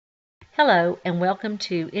Hello, and welcome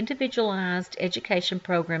to Individualized Education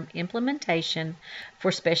Program Implementation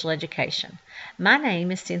for Special Education. My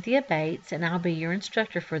name is Cynthia Bates, and I'll be your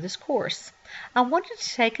instructor for this course. I wanted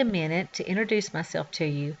to take a minute to introduce myself to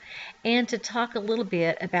you and to talk a little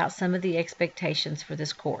bit about some of the expectations for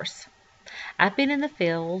this course. I've been in the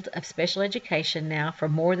field of special education now for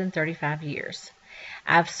more than 35 years.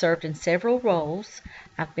 I've served in several roles.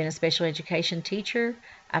 I've been a special education teacher,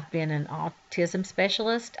 I've been an autism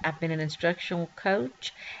specialist, I've been an instructional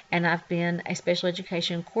coach, and I've been a special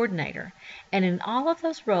education coordinator. And in all of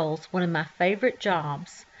those roles, one of my favorite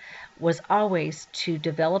jobs was always to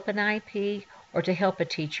develop an IEP or to help a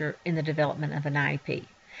teacher in the development of an IEP.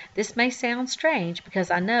 This may sound strange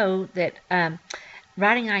because I know that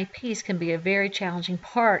writing IEPs can be a very challenging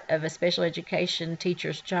part of a special education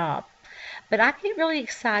teacher's job. But I get really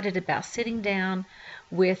excited about sitting down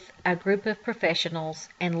with a group of professionals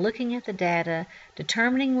and looking at the data,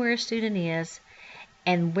 determining where a student is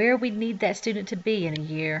and where we need that student to be in a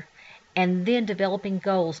year, and then developing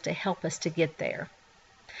goals to help us to get there.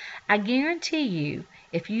 I guarantee you,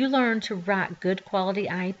 if you learn to write good quality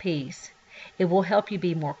IEPs, it will help you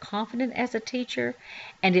be more confident as a teacher,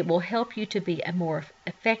 and it will help you to be a more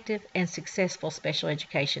effective and successful special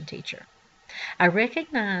education teacher. I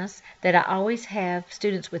recognize that I always have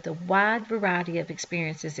students with a wide variety of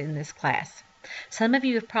experiences in this class. Some of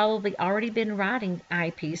you have probably already been writing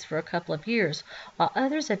IEPs for a couple of years, while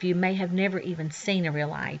others of you may have never even seen a real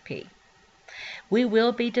IEP. We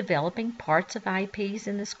will be developing parts of IEPs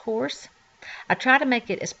in this course. I try to make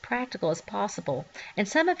it as practical as possible, and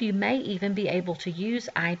some of you may even be able to use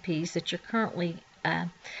IEPs that you're currently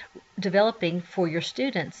developing for your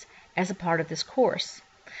students as a part of this course.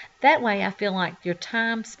 That way, I feel like your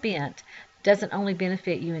time spent doesn't only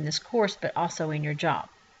benefit you in this course, but also in your job.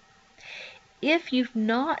 If you've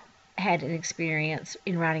not had an experience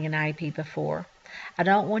in writing an IEP before, I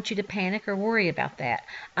don't want you to panic or worry about that.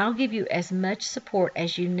 I'll give you as much support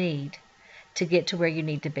as you need to get to where you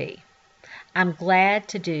need to be. I'm glad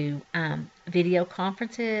to do video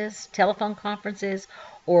conferences, telephone conferences,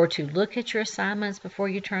 or to look at your assignments before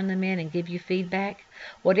you turn them in and give you feedback.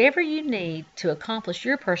 Whatever you need to accomplish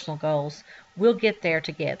your personal goals, we'll get there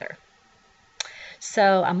together.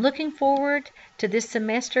 So I'm looking forward to this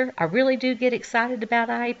semester. I really do get excited about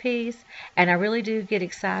IEPs, and I really do get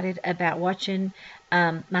excited about watching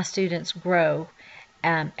my students grow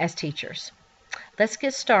as teachers. Let's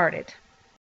get started.